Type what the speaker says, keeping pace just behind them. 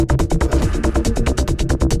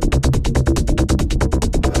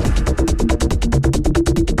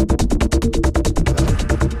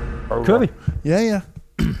Kører vi? Ja.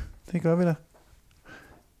 Det gør vi da.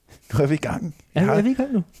 Nu er vi i gang. Er vi i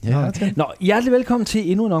gang nu? Ja. Nå, hjertelig velkommen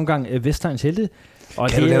til endnu en omgang Vestegns Helte. Og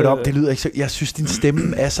kan du lave det om? Det lyder ikke så... Jeg synes, din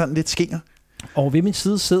stemme er sådan lidt skinger. Og ved min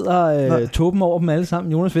side sidder Toben over dem alle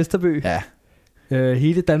sammen. Jonas Vesterbøg. Ja.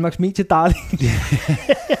 Hele Danmarks mediedarling.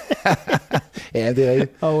 Ja, det er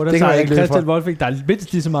rigtigt. Og der tager Christian Volfing, der er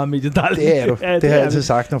mindst lige så meget mediedarling. Det er du. Det har jeg altid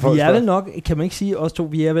sagt, når folk spørger. Vi er vel nok, kan man ikke sige, os to,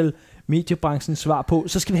 vi er vel mediebranchens svar på,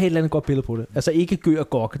 så skal vi have et eller andet godt billede på det. Altså ikke Gø og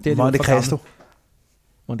Gok. Monte Cristo.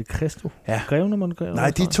 Monte Cristo? Ja. Grevene Monte Cristo? Nej,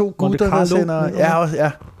 de to gutter, der sender...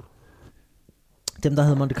 Ja. Dem, der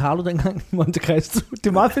hed Monte Carlo dengang. Monte Cristo. Det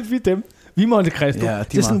er meget fedt, vi er dem. Vi er Monte Cristo. Ja,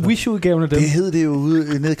 det er sådan en wish-udgaven af dem. Det hed det jo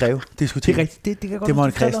ude nede i Greve. Det er rigtigt. Det kan godt det er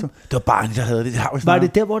Monte Cristo. Det var Barney, der havde det. Var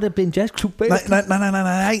det der, hvor der blev en jazzklub bag?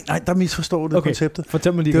 Nej, der misforstår du konceptet.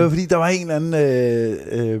 Fortæl mig lige. Det var fordi, der var en eller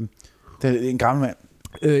anden... en gammel mand.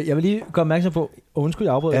 Jeg vil lige gøre opmærksom på... Undskyld,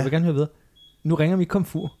 jeg afbryder. Jeg vil gerne høre videre. Nu ringer mit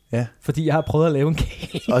komfur. Ja. Fordi jeg har prøvet at lave en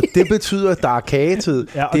kage. Og det betyder, at der er kagetid.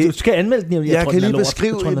 Ja, og du skal anmelde den. Jeg kan lige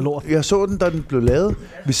beskrive... Jeg så den, da den blev lavet.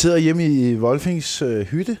 Vi sidder hjemme i Volfings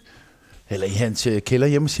hytte. Eller i hans kælder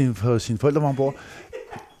hjemme på sine forældre, hvor han bor.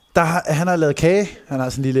 Han har lavet kage. Han har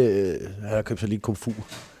sådan en lille... han har købt sådan en lille komfur.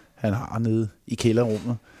 Han har nede i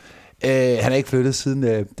kælderrummet. Han er ikke flyttet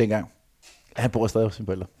siden dengang. Han bor stadig hos sine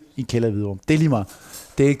forældre. I en kælder i Hvidrum. Det er lige meget.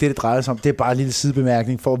 Det er ikke det drejer sig om. Det er bare en lille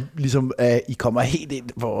sidebemærkning, for ligesom, at I kommer helt ind,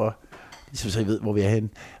 hvor så I ved, hvor vi er henne,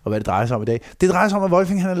 og hvad det drejer sig om i dag. Det drejer sig om, at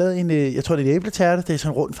Volfing han har lavet en, jeg tror det er en æbletærte, det er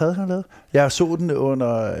sådan en rund fad, han har lavet. Jeg så den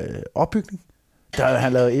under opbygning. Der har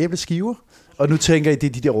han lavet æbleskiver, og nu tænker I, det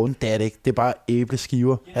er de der runde. Det er det ikke. Det er bare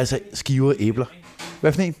æbleskiver. Altså skiver æbler.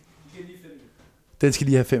 Hvad for en? Den skal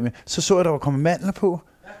lige have 5 med. Så jeg, der var kommet mandler på.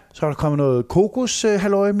 Så er der kommet noget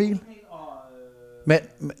kokos-halløjemel.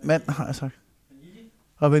 Mand har jeg sagt.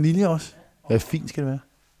 Og vanilje også. Ja, fint skal det være.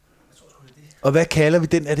 Og hvad kalder vi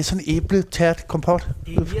den? Er det sådan en æbletært kompot?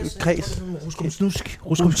 Kreds?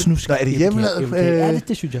 Ruskumsnusk. Nå, er det hjemmelavet? Ja,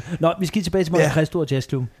 det synes jeg. Nå, vi skal tilbage til Monte Cristo og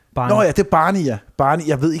jazzklubben. Nå ja, det er Barney, ja. Barney,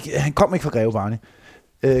 jeg ved ikke, han kom ikke fra Greve, Barney.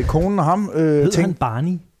 Konen og ham... Hed han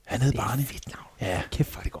Barney? Han hed Barney. Fedt navn. Ja.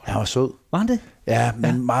 Kæft, var det godt. Han var sød. Var han det? Ja,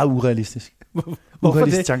 men meget urealistisk. Hvorfor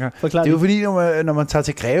det? Tanker. Det er jo fordi, når man tager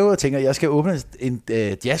til Greve og tænker, jeg skal åbne en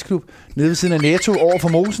jazzklub nede ved siden af Netto over for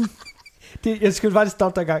Mosen. Jeg skal bare lige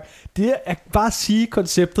stoppe dig en gang. Det er bare at sige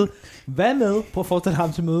konceptet. Hvad med, prøv at forestille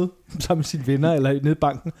ham til møde sammen med sine venner eller nede i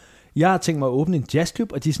banken. Jeg har tænkt mig at åbne en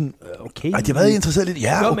jazzklub, og de er sådan, okay. Ej, de har været interesseret lidt.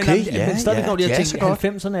 Ja, okay. Men stadig når de har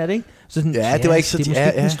tænkt, 90'erne er det ikke? Så sådan, ja, det var ikke så... Det er måske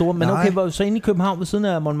ikke den store, men okay, så inde i København ved siden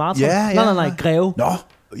af Montmartre. Nej, Greve. Nå,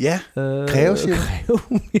 ja. Greve, siger du?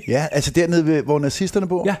 Ja, altså dernede, hvor nazisterne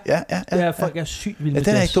bor. Ja. Folk er sygt vilde. Ja,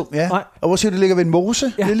 den er ikke dum, ja. Og hvor siger du, det ligger ved en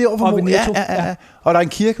mose? Ja, det er lige over for Mose. Ja. Og der er en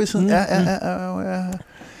kirke ved siden. Ja.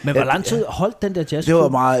 Men hvor lang tid holdt den der jazzklub? Det var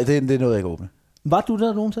meget, det er noget, jeg ikke åbne. Var du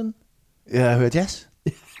der nogensinde? Jeg har hørt jazz.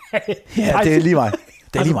 Ja, det er lige mig.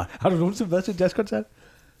 Har du nogensinde været til en jazzkoncert?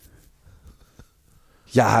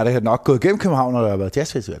 Jeg har da nok gået igennem København, når der har været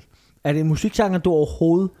jazzfestival. Er det en musikgenre, du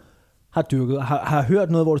overhovedet har dyrket? Har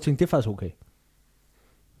hørt noget, hvor du tænkte, det er faktisk okay?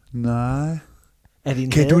 Nej.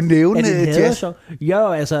 Kan du nævne jazz?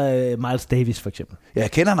 Ja, altså Miles Davis for eksempel. Ja,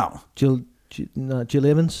 jeg kender navn. Jill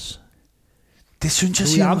Evans. Det synes jeg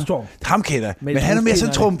siger. Armstrong. Ham kender. Men han er mere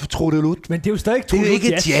sådan Truttelut. Men det er jo stadig Truttelut. Det er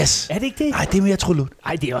jo ikke jazz. Er det ikke det? Nej, det er mere Truttelut.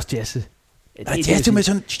 Nej, det er også jazz. Nej, jazz er med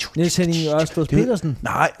sådan... Niels Henning Ørsteds Petersen.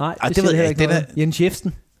 Nej, det ved jeg ikke. Jens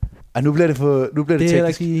Jeften. Ej, nu bliver det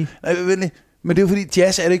teknisk. Nej, venlig. Men det er jo fordi,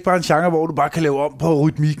 jazz er det ikke bare en genre, hvor du bare kan lave om på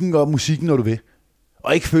rytmikken og musikken, når du vil.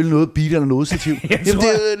 Og ikke følge noget beat eller noget stativ. Jamen, det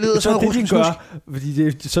lyder sådan det, de gør, fordi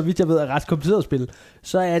det, så vidt jeg ved, er ret kompliceret at spille.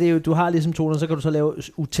 Så er det jo, du har ligesom toner, så kan du så lave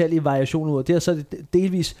utallige variationer ud af det, og så er det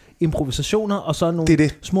delvis improvisationer, og så nogle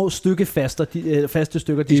små faste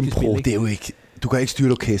stykker, de skal spille. Det er jo ikke... Du kan ikke styre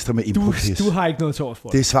et orkester med impro-pis. Du har ikke noget til årsfor.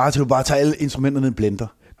 Det svarer til, at du bare tager alle instrumenterne i en blender.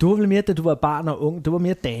 Du var vel mere, da du var barn og ung. Det var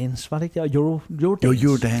mere dance, var det ikke det? Og Eurodance.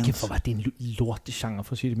 Eurodance. Kæft, hvor var det en lortegenre,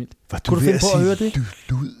 for at sige det mildt. Kunne du finde på at høre det?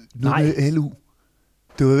 Nej. LU.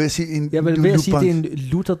 Du var ved at sige jeg vil ved at sige, det er en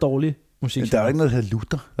lutter dårlig musik. Der er jo ikke noget, der hedder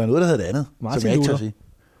Luther. Der er noget, der hedder det andet, Martin som jeg ikke tør Luther. sige.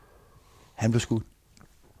 Han blev skudt.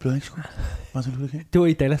 Blev han ikke skudt? Martin Luther King? Det var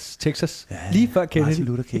i Dallas, Texas. Ja, lige før Kennedy. Martin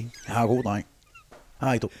Luther King. Han har en god dreng. Han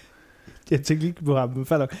er ikke dum. Jeg tænkte lige på ham,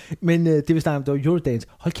 men det vi snakker om, det var Eurodance.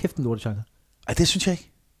 Hold kæft, en lortegenre. Ej, det synes jeg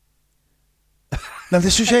ikke. Nej,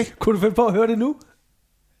 det synes jeg ikke. Kunne du finde på at høre det nu?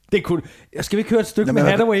 Det kunne. Skal vi ikke høre et stykke med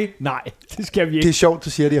Hathaway? Nej, det skal vi ikke. Det er sjovt, du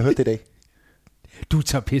siger det. Jeg har hørt det i dag. Du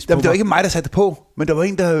tager pis på. Jamen, det var ikke mig, der satte det på, men der var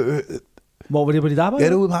en, der... Hvor var det på dit arbejde?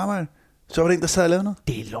 Ja, derude på arbejde. Så var det en, der sad og lavede noget.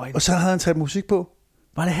 Det er løgn. Og så havde han taget musik på.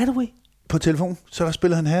 Var det Hathaway? på telefon, så der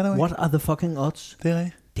spiller han Hathaway. What are the fucking odds? Det er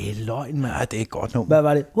rigtigt. Det er løgn, mand. Nej, det er et godt nummer. Hvad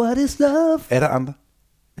var det? What is love? Er der andre?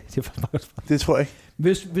 Det er faktisk meget. Det tror jeg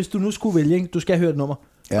ikke. Hvis du nu skulle vælge, ikke? Du skal høre et nummer.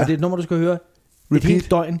 Ja. Og det er et nummer, du skal høre et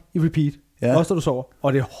helt døgn i repeat. Ja. Også da du sover.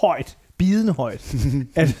 Og det er højt. Bidende højt.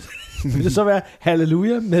 Vil det så være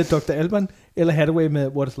Halleluja med Dr. Alban, eller Hathaway med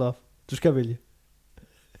What is Love? Du skal vælge.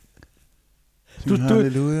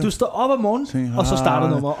 Du står op om morgenen, og så starter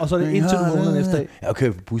nummer, og så er det indtil du vågner næste dag. Jeg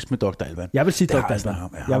kører på bus med Dr. Alban. Jeg vil sige Dr. Alban.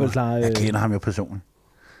 Jeg kender ham jo personligt.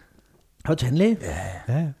 Har du tandlæge?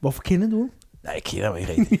 Ja. Hvorfor kender du? Nej, jeg kender ham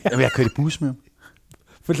ikke rigtigt. Jeg har kørt i bus med ham.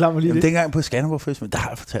 Forklar mig lige det. Dengang på Skanderborg Festival, der har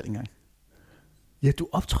jeg fortalt en gang. Ja, du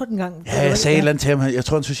optrådte en gang. Ja, jeg sagde et eller andet til ham. Jeg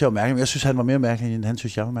tror, han synes, jeg var mærkelig. Men jeg synes, han var mere mærkelig, end han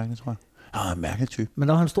synes, jeg var mærkelig, tror jeg. Han var en mærkelig type. Men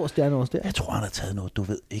der var han en stor stjerne også der. Jeg tror, han har taget noget, du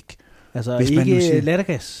ved ikke. Altså hvis ikke siger,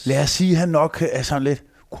 lattergas. Lad os sige, at han nok er sådan lidt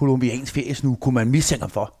kolumbiansk fjes nu, kunne man mistænke ham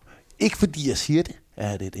for. Ikke fordi jeg siger det.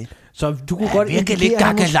 Ja, det er det. Så du kunne godt indikere, at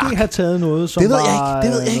han måske har taget noget, som det ved jeg ikke.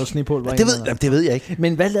 Det ved jeg ikke. Det ved jeg ikke.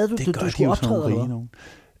 Men hvad lavede du? Du skulle optræde, eller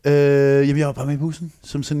jamen, jeg var bare med i bussen,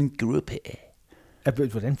 som sådan en gruppe.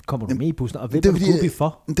 Hvordan kommer du med i bussen? Og hvem er du gruppe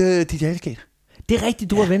for? Det er dit alle. Det er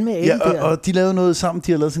rigtigt, du var ven med alle der. Og de lavede noget sammen,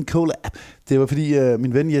 de har lavet sådan en collab. Det var fordi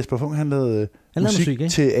min ven Jesper Fung, han lavede musik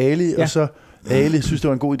til alle, og så alle synes, det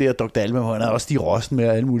var en god idé, at Dr. Alban, han havde også Stig Rossen med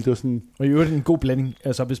og alt muligt. Det var sådan... Og i øvrigt en god blanding.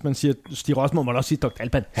 Altså, hvis man siger Stig Rossen, må man også sige Dr.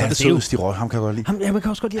 Alban. Han er sød, Stig Rossen, ham kan jeg godt lide. Ja, man kan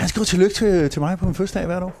også godt lide. Han skriver tillykke til mig på min første dag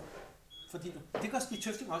hvert år. Fordi det gør Stig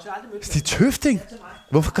Tøfting også, jeg har aldrig mødt Stig Tøfting?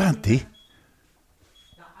 Hvorfor gør han det? Jeg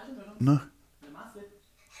har aldrig mødt ham. Nå. Det er meget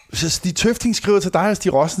fedt. Så Stig Tøfting skriver til dig, og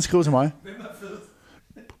Stig Rossen skriver til mig? Hvem er fedt?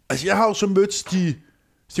 Altså, jeg har jo så mødt Stig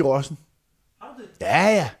Rossen. Har du det?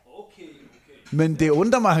 Ja. Okay. Men det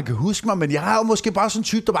undrer mig, at han kan huske mig, men jeg har jo måske bare sådan en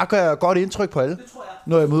type, der bare gør godt indtryk på alle,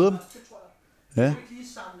 når jeg møder dem. Det tror jeg. Ja. Jeg vil lige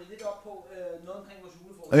samle lidt op på noget omkring vores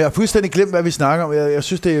julefrokost. Jeg har fuldstændig glemt, hvad vi snakker om. Jeg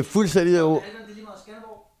synes, det er fuldstændig... Det er lige meget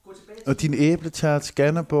Skanderborg. Gå tilbage. Og din æbletært,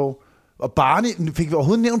 Skanderborg. Og Barney, fik vi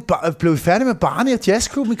overhovedet nævnt... Blev vi færdige med Barney og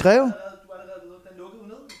Jazzklubben i Greve? Du var allerede ude. Den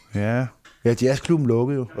lukkede ned. Ja, Jazzklubben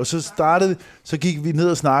lukkede jo. Og så gik vi ned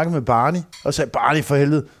og snakkede med Barney, og sagde, Barney for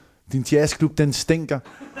helvede, din jazzklub, den stinker.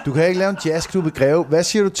 Du kan ikke lave en jazzklub i Greve. Hvad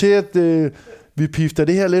siger du til, at vi pifter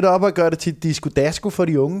det her lidt op og gør det til disco-dasko for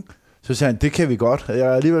de unge? Så sagde han, det kan vi godt. Jeg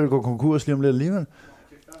er alligevel gå konkurs lige om lidt alligevel.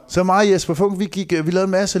 Så meget Jesper Funk, vi lavede en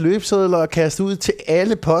masse løbsedler og kastede ud til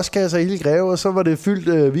alle postkasser i hele Greve, og så var det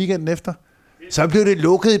fyldt weekenden efter. Så blev det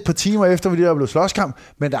lukket et par timer efter, fordi der blev slåskamp,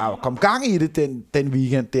 men der kom gang i det den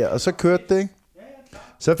weekend der, og så kørte det, ikke?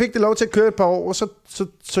 Så fik det lov til at køre et par år, og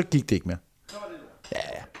så gik det ikke mere. Ja.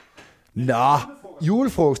 Nå,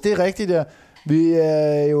 julefrokost, det er rigtigt der. Det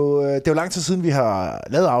er jo lang tid siden, vi har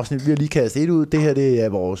lavet afsnit. Vi har lige kastet et ud. Det her, det er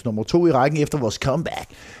vores nummer 2 i rækken efter vores comeback.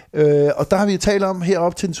 Og der har vi talt om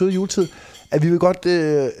herop til den søde juletid, at vi vil godt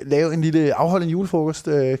afholde en julefrokost,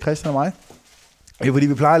 Christian og mig. Fordi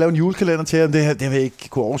vi plejer at lave en julekalender til ham. Det har vi ikke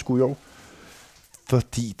kunne overskue i år.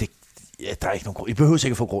 Fordi der er ikke nogen grund. I behøver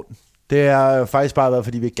ikke at få grunden. Det er faktisk bare været,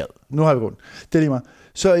 fordi vi ikke gad. Nu har vi grunden. Det er lige meget.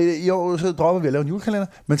 Så i år så dropper vi at lave en julekalender.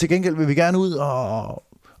 Men til gengæld vil vi gerne ud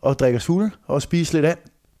og drikke os fulde og spise lidt and.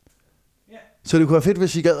 Så det kunne være fedt,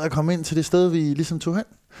 hvis I gad at komme ind til det sted, vi ligesom tog hen.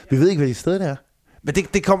 Vi ved ikke, hvad det sted det er. Men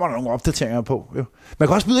det kommer der nogle opdateringer på. Jo. Man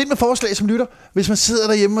kan også byde ind med forslag som lytter, hvis man sidder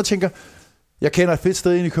derhjemme og tænker, jeg kender et fedt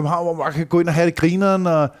sted inde i København, hvor man kan gå ind og have det grineren.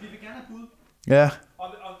 Og... Vi vil gerne have bud. Ja. Og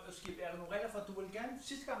er der nogle regler for, at du vil gerne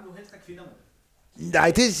sidste gang, du helst have kvinder med?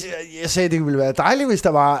 Nej, jeg sagde, det ville være dejligt, hvis der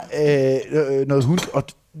var noget hund. Og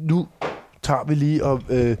nu tager vi lige og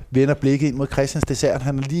vender blikket ind mod Christians dessert.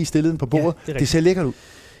 Han har lige stillet den på bordet. Ja, det ser lækkert ud.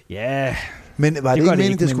 Ja. Men var det ikke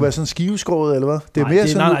meningen, det skulle være sådan skiveskåret, eller hvad? Det er mere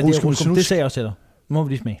sådan ruskum snusk. Det sagde jeg også til dig. Nu må vi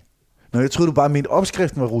lige smage. Nå, jeg troede, du bare mente,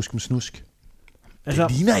 opskriften var ruskum snusk. Altså,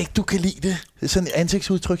 det ligner ikke, du kan lide det. Det er sådan et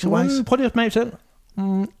ansigtsudtryk, så prøv lige at smage selv.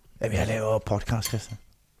 Jamen, jeg laver podcast, Christian.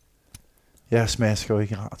 Jeg smasker jo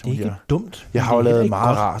ikke i radio. Det er ikke dumt. Jeg har jo lavet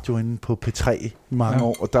meget radio inde på P3 i mange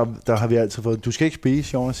år, og der har vi altid fået, du skal ikke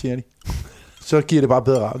spise, Jonas, siger de. Så giver det bare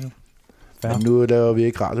bedre radio. Ja. Men nu laver vi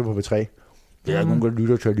ikke radio på P3. Det er ikke nogen, der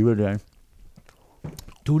lytter til alligevel der.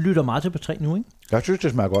 Du lytter meget til P3 nu, ikke? Jeg synes,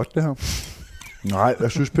 det smager godt, det her. Nej,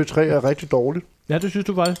 jeg synes, P3 er rigtig dårligt. Ja, det synes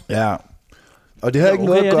du faktisk. Ja. Og det har ikke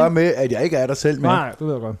noget at gøre med, at jeg ikke er der selv med. Nej, det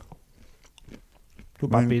ved jeg godt. Du er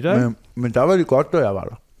bare bitter, ikke? Men der var det godt, da jeg var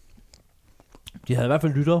der. De havde i hvert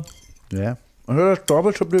fald lyttere. Ja. Og så der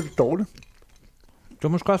stoppet, så blev det dårligt. Det var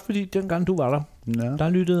måske også fordi, dengang du var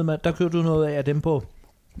der, der kørte du noget af dem på,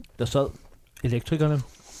 der sad elektrikerne,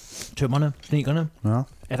 tømmerne, snekerne. Ja.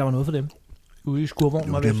 Ja, der var noget for dem. Ude i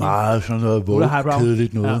skurvognen. Det er meget sådan noget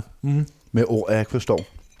kedeligt noget. Ja. Med ord, jeg ikke forstår.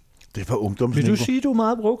 Det er for ungdomsniveau. Vil du sige, du er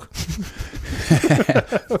meget brug?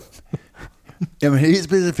 Jamen helt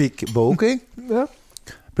specifikt. Vogue, ikke? Ja.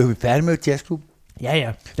 Blev vi færdige med jazzklub?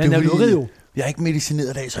 Ja. Den er lukket jo. Jeg er ikke medicineret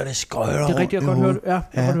i dag, så er det skøjler. Det er rigtigt, jeg godt høre det. Ja,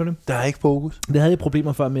 jeg godt høre det. Der er ikke fokus. Det havde jeg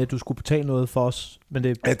problemer før med, at du skulle betale noget for os. Men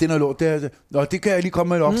det... Ja, det er noget lort. Det kan jeg lige komme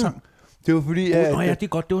med en opsang. Det var fordi... ja, det er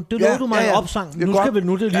godt. Det lovede du mig en opsang. Nu skal vi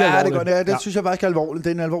nu det lige alvorligt. Det er godt. Det synes jeg faktisk er alvorligt.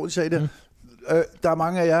 Det er en alvorlig sag, det. Der er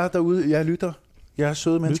mange af jer derude, jeg lytter. Jeg er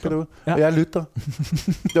søde mennesker derude, og jeg lytter.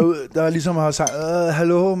 Derude, der ligesom har sagt,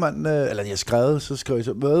 hallo, mand. Eller jeg har skrevet, så skrev jeg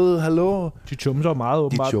så, hallo. De chumser meget,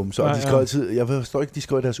 åbenbart. De chumser, og de skrev altid, jeg forstår ikke, de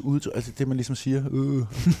skrev deres ud, altså det man ligesom siger,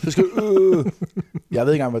 så skriver jeg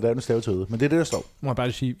ved ikke engang, hvordan du staver til men det er det, der står. Må jeg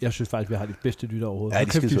bare sige, jeg synes faktisk, vi har de bedste lytter overhovedet.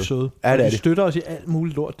 Ja, de er søde. Ja, det er de støtter os i alt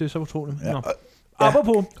muligt lort, det er så utroligt. Ja.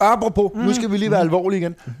 Apropos. Nu skal vi lige være alvorlige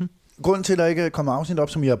igen. Grunden til, at der ikke er kommet afsnit op,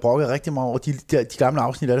 som I har brokket rigtig meget over, de gamle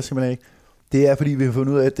afsnit er der simpelthen ikke. Det er, fordi vi har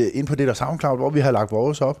fundet ud af, at ind på det der Soundcloud, hvor vi har lagt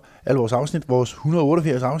vores op, alle vores afsnit, vores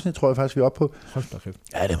 188 afsnit, tror jeg faktisk, vi er oppe på. Ja,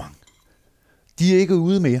 det er mange. De er ikke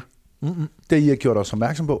ude mere. Det I har gjort os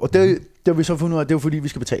opmærksom på. Og det har vi så fundet ud af, at det er fordi, vi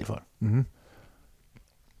skal betale for det.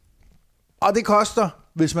 Og det koster,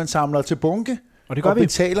 hvis man samler til bunke, og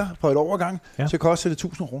betaler på et overgang, så koster det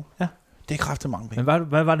 1.000 kroner. Ja. Det er kraftigt mange penge. Men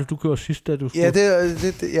hvad var det, du gjorde sidst, da du skulle?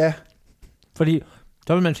 Ja. Fordi,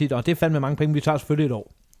 så vil man sige, at det er fandme mange penge, vi tager selvfølgelig et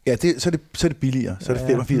år. Ja, så er det billigere. Så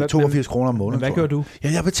er det 82 kroner om måneden. Men hvad gør du?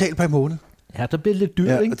 Ja, jeg betaler per måned. Ja, der bliver det lidt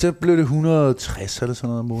dyrt, ikke? Så blev det 160 eller sådan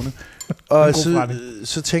noget om måneden. Og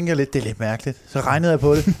så tænker jeg lidt, det er lidt mærkeligt. Så regnede jeg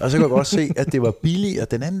på det, og så kan jeg godt se, at det var billigere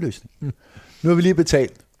den anden løsning. Nu har vi lige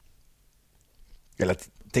betalt. Eller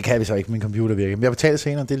det kan vi så ikke, min computer virker. Men jeg betaler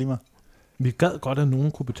senere, det er lige meget. Vi gad godt, at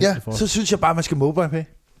nogen kunne betale det for os. Så synes jeg bare, man skal mobile pay.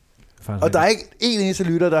 Og der er ikke en eneste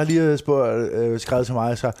lytter, der har lige skrevet til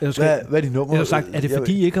mig, så hvad er dit nummer? Jeg har sagt, er det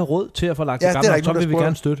fordi I ikke har råd til at få lagt det gamle, så vil vi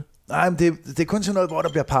gerne støtte? Nej, men det er kun sådan noget, hvor der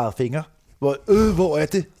bliver peget fingre. Hvor er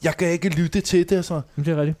det? Jeg kan ikke lytte til det. Så. Det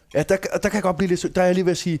er rigtigt. Ja, der kan godt blive lidt. Der er jeg lige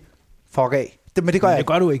ved at sige, fuck af. Men det gør jeg ikke.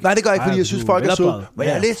 Det gør du ikke. Nej, det gør jeg ikke, fordi jeg synes, folk er søde. Men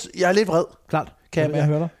jeg er lidt vred. Klart. Kan jeg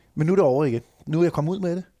høre dig? Men nu er det over igen. Nu er jeg kommet ud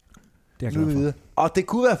med det. Det er jeg glad for. Og det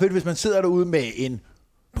kunne være fedt, hvis man sidder derude med en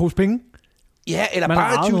pose penge. Ja, eller man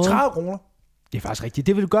bare 20-30 kroner. Det er faktisk rigtigt.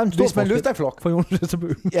 Det vil gøre en stor hvis man løfter i flok. For Jonas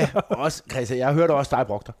Vesterbøgs. Ja, også, Christian. Jeg hørte også dig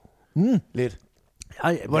brokker. Lidt.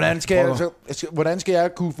 Hvordan skal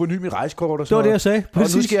jeg kunne forny mit rejsekort og sådan noget? Det var det, jeg sagde.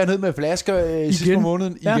 Præcis. Og nu skal jeg ned med flasker sidste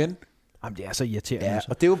måneden igen. Jamen, det er så irriterende. Ja,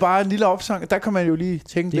 og det er jo bare en lille opsang. Der kan man jo lige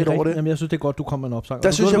tænke lidt over det. Jamen, jeg synes, det er godt, du kommer med en opsang.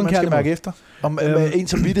 Der synes jeg, man skal mærke efter, om en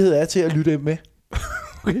samvittighed er til at lytte med.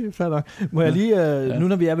 Okay, fair nok. Må jeg lige, nu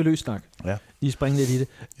når vi er ved løs snak, lige springe lidt i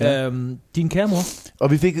det. Din kære mor.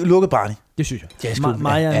 Og vi fik lukket Barney. Det synes jeg.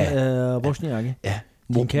 Marian Vosniakke. Ja.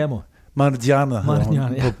 Din kære mor.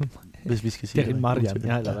 Mariana. Hvis vi skal sige det. Det er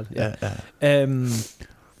Marian. Ja.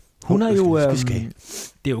 Hun er jo...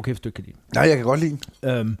 det er okay, hvis du ikke kan lide. Nej, jeg kan godt lide.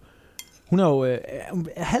 Hun er jo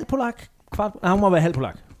halv polak. Hun må være halv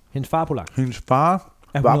polak. Hendes far er polak. Hendes far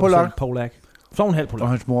var polak. Så er hun halv polak. Og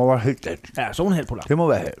hans mor var helt dansk. Ja, så er hun halv polak. Det må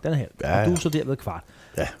være halv. Den er halv. Og du er så derved kvart.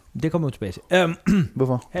 Ja. Det kommer vi tilbage til.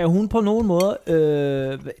 Hvorfor? Er hun på nogen måde...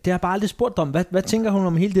 det har jeg bare aldrig spurgt om. Hvad tænker hun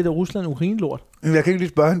om hele det der Rusland-Ukraine-lort? Jeg kan ikke lige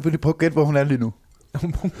spørge hende, fordi prøv at gætte, hvor hun er lige nu.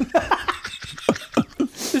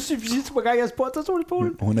 Det synes sidste gang, jeg spurgte, så i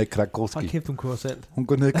Polen. Hun er i Krakow. Hold kæft, hun kører salt. Hun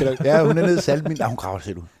går ned i Krakow. Ja, hun er nede i Saltmin. Nej, hun graver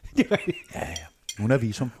selv ud. Ja. Hun er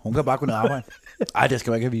visum. Hun kan bare gå ned og arbejde. Ej, det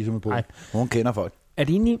skal man ikke have visum i Polen. Hun kender folk. Er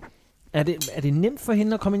det egentlig... Er det nemt for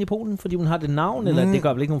hende at komme ind i Polen, fordi hun har det navn, eller det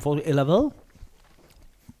gør vel ikke nogen forskel, eller hvad?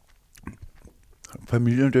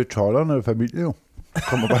 Familien, det er tolderne og familie jo.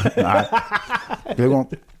 Kommer bare... Nej. Det er godt.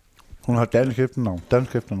 Hun har dansk efternavn,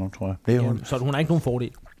 tror jeg. Det er hun. Så hun har ikke nogen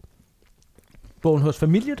fordel? Bor hun hos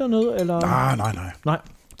familie dernede, eller? Nej.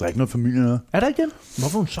 Der er ikke noget familie nede. Er der ikke det?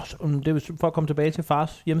 Hvorfor hun så? Det er for at komme tilbage til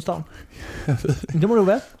fars hjemstavn. Det må det jo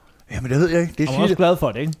være. Jamen, det ved jeg ikke. Det er hun er også glad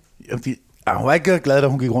for det, ikke? Hun var ikke glad, da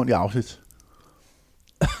hun gik rundt i afsnit.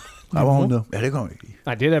 Der var hun der. Ja, det kom ikke.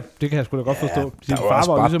 Nej, det kan jeg sgu da godt forstå. Der var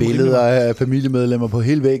også bare ligesom billeder af familiemedlemmer på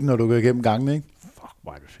hele væggen, når du går igennem gangen, ikke? Fuck,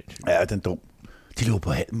 hvor er det sindssygt. Ja, den dum. De lå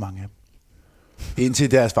på halv, mange af dem.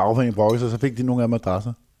 Indtil deres fagforening brokkede sig, så fik de nogle af dem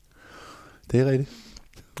adresser. Det er rigtigt.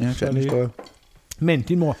 Ja, sådan historie. Men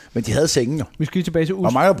din mor. Men de havde sengen jo. Vi skal lige tilbage til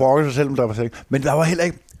Og mange der brokkede sig selv, om der var seng. Men der var heller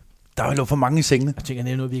ikke... Der var jo for mange i sengene. Jeg tænker,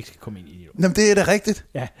 det er noget, vi ikke skal komme ind i. Jamen, det er da rigtigt.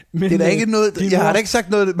 Ja, men det er da ikke noget... Jeg har da ikke sagt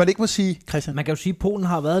noget, man ikke må sige, Christian. Man kan jo sige, at Polen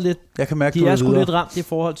har været lidt... Jeg kan mærke, de er sgu lidt ramt i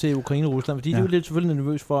forhold til Ukraine og Rusland, fordi de er jo lidt selvfølgelig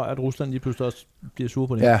nervøs for, at Rusland lige pludselig også bliver sure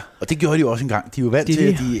på det. Ja, og det gjorde de jo også engang. De er jo vant til,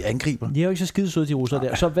 at de angriber. De er jo ikke så skide søde, de russere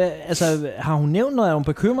der. Så hvad, altså, har hun nævnt noget? Er hun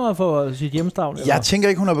bekymret for sit hjemstavn? Jeg tænker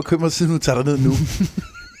ikke, hun er bekymret, siden hun tager derned nu.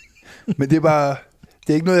 Men det er bare... Det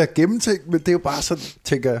er ikke noget, jeg har gennemtænkt, men det er jo bare sådan,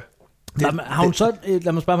 tænker jeg. Har hun så,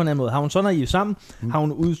 lad mig spørge på en anden måde, har hun så, når I er sammen, har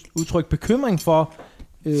hun udtrykt bekymring for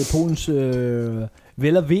Polens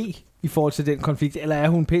vel og ve i forhold til den konflikt, eller er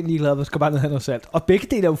hun pænt ligeglad, og skal bare ned have noget salt? Og begge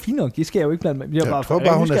dele er jo fint nok, de skal jeg jo ikke blande med. Jeg tror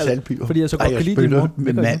bare, hun er saltpiver. Fordi jeg så godt kan lide din mor.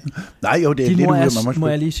 Med mand. Nej, jo, det er lidt ude af mammas. Må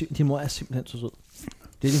jeg lige sige, din mor er simpelthen så sød.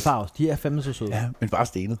 Det er din far også, de er fandme så søde. Ja, men bare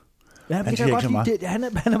stenet. Ja, men det kan jeg godt lide. Han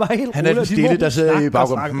er bare helt rolig. Han er den stille, der sidder i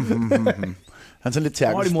baggrunden. Han er sådan lidt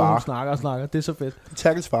Terkels far. Snakker, det er så fedt.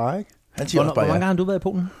 Terkels far, ikke? Han siger hvor mange gange har du været i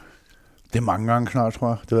Polen? Det er mange gange snart, tror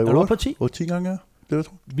jeg. Det er du oppe på 10 gange, ja. Det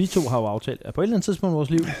tror jeg. Vi to har jo aftalt, at på et eller andet tidspunkt i vores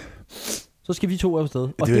liv, så skal vi to afsted.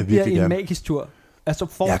 Og det bliver en gerne. magisk tur. Altså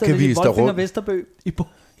forestil dig Volfing og Vesterbøg i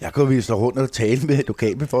Polen. Jeg kan vise dig rundt og tale med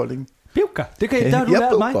lokalbefolkningen. Bivka, det kan der har du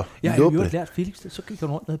lært mig. Jeg har jo lært Felix, så gik han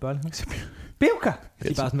rundt ned i børnehaven. Bivka! De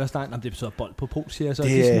er bare sådan, hvad stein? Det betyder bold på polsk, siger jeg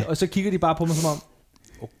så. Og så kigger de bare på mig som om,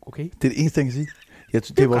 okay. Det er det eneste, jeg kan sige.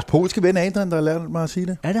 Det er vores polske ven Adrian, der har lært mig at sige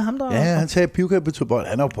det. Er det ham, der? Ja, han sagde, at pivka betyder bold.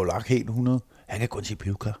 Han er jo polak helt 100. Han kan kun sige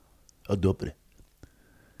pivka og duppe det.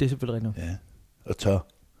 Det er selvfølgelig rigtigt. Ja, og tør.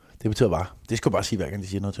 Det betyder bare. Det skal bare sige, hver gang de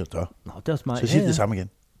siger noget til at tør. Nå, det er også meget. Så siger det samme igen.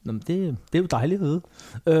 Nå, det er jo dejligt at vide.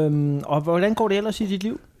 Og hvordan går det ellers i dit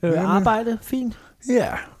liv? Arbejde? Fint?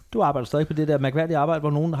 Ja. Du arbejder stadig på det der mærkværdige arbejde,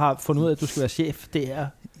 hvor nogen har fundet ud af, at du skal være chef. Det er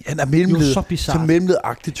jo så bizarrt. Som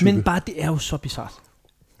mellemled-agtig type. Men bare det er jo så bizarrt.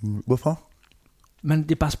 Hvorfor? Men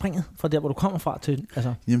det er bare springet fra der, hvor du kommer fra til...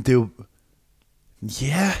 Altså. Jamen det er jo...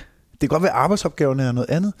 Ja, det kan godt være, arbejdsopgaverne er noget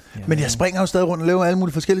andet. Ja. Men jeg springer jo stadig rundt og laver alle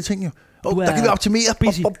mulige forskellige ting. Jo. Der kan vi optimere.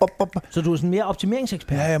 Så du er sådan mere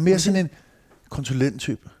optimeringsekspert? Ja, jeg er mere sådan en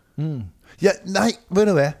konsulenttype. Ja, nej, ved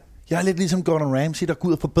du hvad? Jeg er lidt ligesom Gordon Ramsay, der går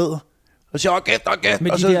ud og forbedrer. Og siger, okay.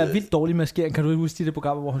 Men de der vildt dårlige maskeringer, kan du ikke huske de der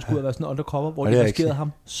programmer, hvor han skulle have været sådan undercover, hvor de maskerede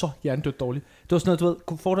ham så hjernedødt dårligt. Det var sådan noget, du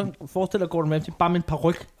ved, forestil dig Gordon Ramsay bare med en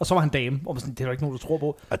paryk, og så var han dame. Og sådan, det er jo ikke nogen, du tror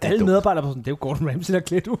på. Alle medarbejdere var sådan, det er jo Gordon Ramsay, der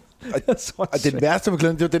klædt ud. Og den værste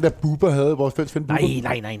forklædning, det var den der Bubber havde, vores fælles ven Bubber.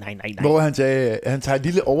 Nej. Hvor han tager et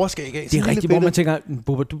lille overskæg af. Det er rigtigt, hvor man tænker,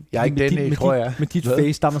 Bubber, du jeg er ikke den, tror jeg. Med dit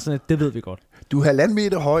face, der er sådan, det ved vi godt. Du er 1,5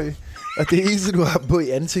 meter høj, og det eneste, du har på i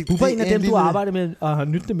ansigt. Bubber er en af dem, du arbejder med og har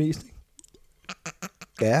nyttet det mest.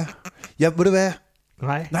 Ja, ved du hvad?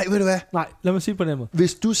 Nej, ved du hvad? Nej, lad mig sige på den måde.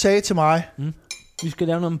 Hvis du sagde til mig, vi skal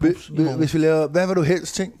lave noget med bus. Hvis vi laver, hvad vil du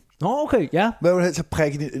helst ting? Nå, okay, ja. Hvad vil du helst at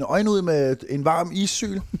prikke en øjne ud med en varm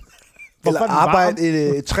issyl? Eller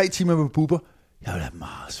arbejde 3 timer med Bubber? Jeg vil have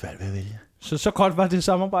meget svært ved at vælge. Så koldt var det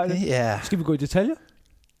samarbejde? Ja. Skal vi gå i detaljer?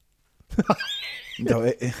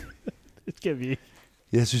 Det skal vi ikke.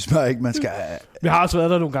 Jeg synes bare ikke, man skal... Vi har også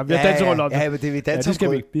været der nogle gange. Vi har danset rundt om det. Ja, men det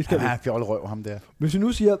skal vi ikke. Vi skal ikke. Fjollerøv ham der. Hvis vi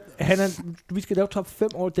nu siger, vi skal lave top 5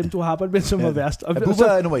 over dem, du har arbejdet med, som var værst. Og Bubber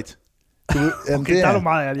er nummer 1. Okay, der er du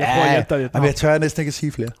meget ærlig. Jeg prøver at hjælpe dig lidt. Men jeg tør næsten ikke at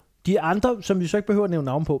sige flere. De andre, som vi så ikke behøver at nævne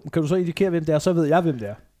navn på, kan du så indikere, hvem det er, så ved jeg, hvem det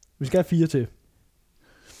er. Vi skal have 4 til.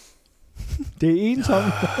 Det er en som...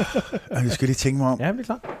 Jeg skal lige tænke mig om. Ja, det er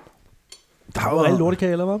klart. Der er jo alle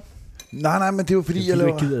lortekage, eller hvad? Nej, men det er jo fordi, jeg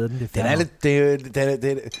laver... Den er lidt...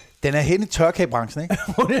 Den er hen i tørkagebranchen, ikke?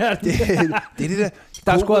 Det er det der...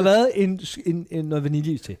 Der skulle have været en noget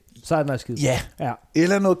vaniljeis til. Så er den skid. Ja.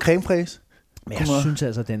 Eller noget creme fraise. Men jeg synes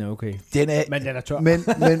altså, den er okay. Men den er tør. Men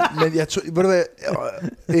jeg ved du hvad,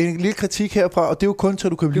 en lille kritik herfra, og det er jo kun, så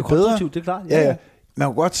du kan blive bedre. Det er klart. Ja. Man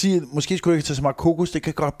kan godt sige, at måske skulle du ikke tage så meget kokos. Det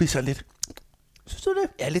kan godt blive så lidt... Synes du det?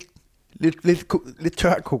 Ja, lidt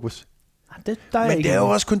tør kokos. Men det er jo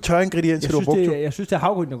også kun tørre ingredienser, du har brugt. Jeg synes, det er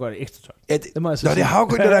havgryn, der gør det ekstra tørt. Ja, det er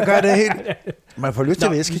havgryn, der gør det helt... Man får lyst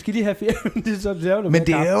til væske. Vi skal lige have 4. Men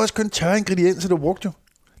det er jo også kun tørre ingredienser, du har brugt jo.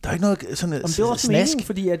 Der er ikke noget sådan det er også snask. Meningen,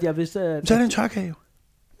 fordi at jeg vidste... Så er det en tørkage jo.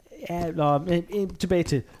 Ja, tilbage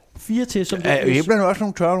til 4 til, som... Ja, æblerne er også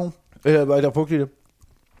nogle tørre nogle. Der er frugt i det.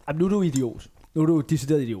 Nu er du idiot. Nu er du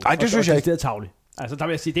decideret idiot. Nej, det synes jeg ikke. Decideret tavlig. Altså, der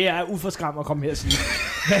vil jeg sige, det er uforskræmt at komme her og sige...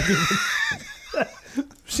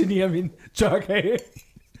 Generer min tørkage.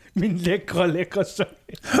 Min lækre søg,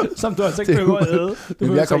 som du altså ikke behøver at æde.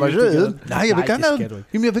 Jamen, jeg kommer ikke at æde. Nej, jeg vil gerne have det.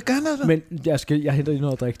 Jamen, jeg vil gerne have det. Men jeg henter lige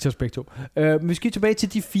noget at drikke til os begge to. Men vi skal tilbage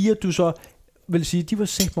til de 4, du så vil sige, de var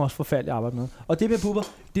sæt mig også forfærdeligt at arbejde med. Og det med Bubber,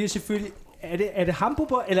 det er selvfølgelig... Er det ham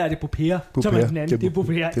Bubber, eller er det Bupera? Som er den anden. Det er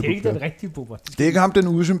Bupera. Det er ikke den rigtige Bubber. Det er ikke ham, den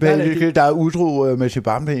usympatiske, der er utro med sit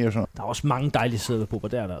barnpenge og sådan. Der er også mange dejlige sider ved Bubber,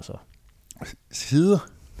 der altså. Sider?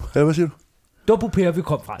 Hvad siger du? Det var Bupera, vi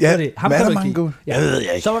kom fra. Ja, det var det. Ham kan du ikke lide. Jeg ved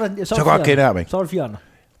jeg ikke. Så godt kender jeg mig. Så var der 4 andre.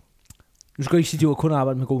 Du skal ikke sige, at du har kun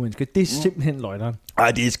arbejdet med gode mennesker. Det er simpelthen løgneren.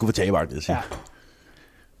 Nej, det er sgu for tagebagt, det siger. Ja.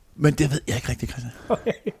 Men det ved jeg ikke rigtig, Christian.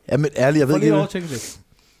 Okay. Ja, men ærligt, jeg ved ikke. Få lige overtænke det.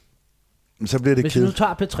 Så bliver det hvis vi nu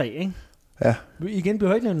tager P3, ikke? Ja. Igen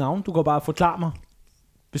behøver ikke nævne navn. Du kan bare forklare mig.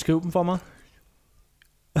 Beskriv dem for mig.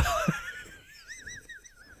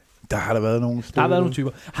 Der har der været nogle Der har været nogle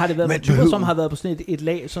typer. Har det været nogle typer, som har været på sådan et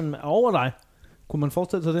lag sådan over dig? Kunne man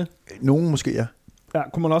forestille sig det? Nogen måske, ja. Ja,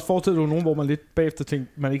 kunne man også forestille sig nogen, hvor man lidt bagefter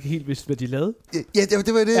tænkte, man ikke helt vidste, hvad de lavede? Ja,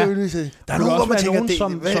 det var det, jeg ville sige. Der er nogen, hvor man tænker,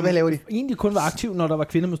 som hvad laver de? Egentlig kun var aktiv, når der var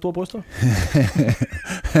kvinder med store bryster.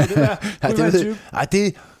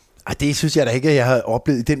 Det synes jeg da ikke, at jeg har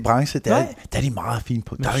oplevet i den branche. Der er de meget fine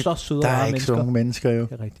på. Men så søde der er ikke så nogle mennesker jo.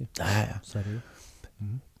 Det er rigtigt. Ja. Så er det.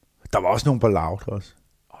 Der var også nogen på lavet også.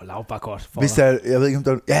 Lavet var godt. Jeg ved ikke, om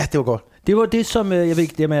der... Ja, det var godt. Det var det, som... Jeg ved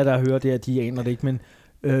ikke, det med, der hører det, at de aner det ikke, men...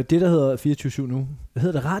 det, der hedder 24/7 nu. Hvad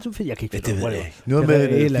hedder det? Radio? Jeg kan ikke det ved jeg ikke. Noget med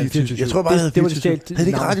 24/7. Jeg tror bare, det hedder 24/7. Hed det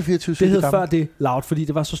ikke Radio 24/7? Det hed før det lavet, fordi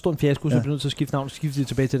det var så stor en fiasko, så blev nødt til at skifte navn. Så skiftede det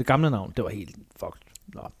tilbage til det gamle navn. Det var helt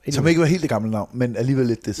fucked. Som ikke var helt det gamle navn, men alligevel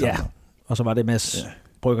lidt det samme. Ja, og så var det Mads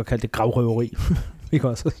Brygger kaldt det gravrøveri. Det var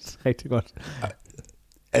også rigtig godt.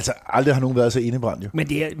 Altså, aldrig har nogen været så indebrændt jo.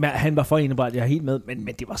 Men han var for indebrændt, jeg er helt med. Men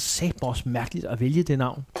det var satme også mærkeligt at vælge det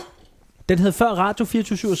navn. Den hed før Radio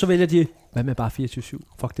 24/7, og så vælger de, hvad med bare 24/7?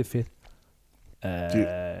 Fuck, det er fedt.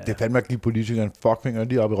 Det er fandme at give politikerne fuckfinger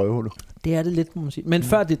lige op i røvhullet. Det er det lidt, må man sige. Men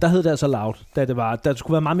før det, der hed det altså lavet, der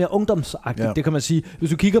skulle være meget mere ungdomsagtigt. Ja. Det kan man sige. Hvis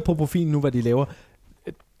du kigger på profilen nu, hvad de laver,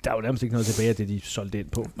 der er jo nærmest ikke noget tilbage af det, de solgte ind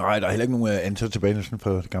på. Nej, der er heller ikke nogen ansat tilbage næsten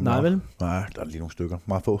for det gamle. Nej, vel? Nej, der er lige nogle stykker.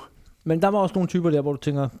 Meget få. Men der var også nogle typer der, hvor du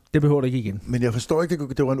tænker, det behøver du ikke igen. Men jeg forstår ikke,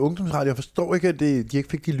 det var en ungdomsradio. Jeg forstår ikke, at de ikke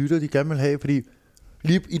fik de lytter, de gerne ville have, fordi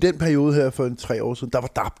lige i den periode her for 3 år siden, der var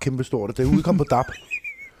DAB kæmpestort. Det udkom på DAB.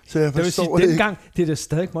 Så jeg forstår det dengang, det er da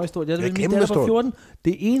stadig meget stort. Jeg ved, min datter var 14.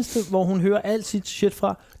 Det eneste, hvor hun hører alt sit shit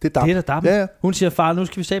fra, det er DAB. Ja. Hun siger, far, nu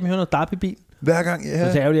skal vi sammen høre noget DAB i bil. Hver gang,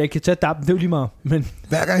 ja. Så jeg ikke kan tage DAB, det er jo lige meget. Men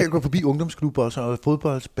hver gang jeg går forbi ungdomsklubber og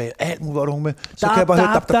fodboldsbag, alt muligt, hvor du med, så kan jeg bare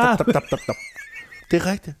høre DAB. Det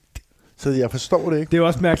er rigtigt. Så jeg forstår det ikke. Det er jo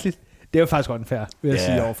også mærkeligt. Det er jo faktisk godt fair, vil jeg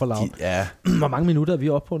sige, over for lav. Ja. Hvor mange minutter er vi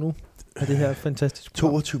oppe på nu? Er det her fantastisk?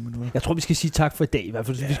 22 minutter. Jeg tror, vi skal sige tak for i dag i hvert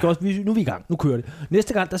fald. Vi skal også, nu er vi i gang. Nu kører det.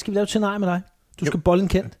 Næste gang, der skal vi lave et scenarie med dig. Du skal bolle en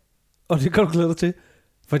kendt. Og det kan du glæde dig til.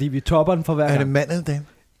 Fordi vi topper den for hver gang. Er det mand eller dame?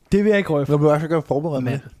 Det vil jeg ikke røve. Nå, men jeg skal gøre forberedt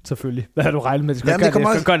med. Selvfølgelig. Hvad har du regnet med? Det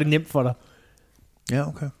skal gøre det nemt for dig. Ja,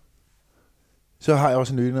 okay. Så har jeg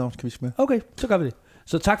også en øgenavn, skal vi smage. Okay, så gør vi det.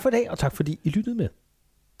 Så tak for i dag, og tak fordi I lyttede med.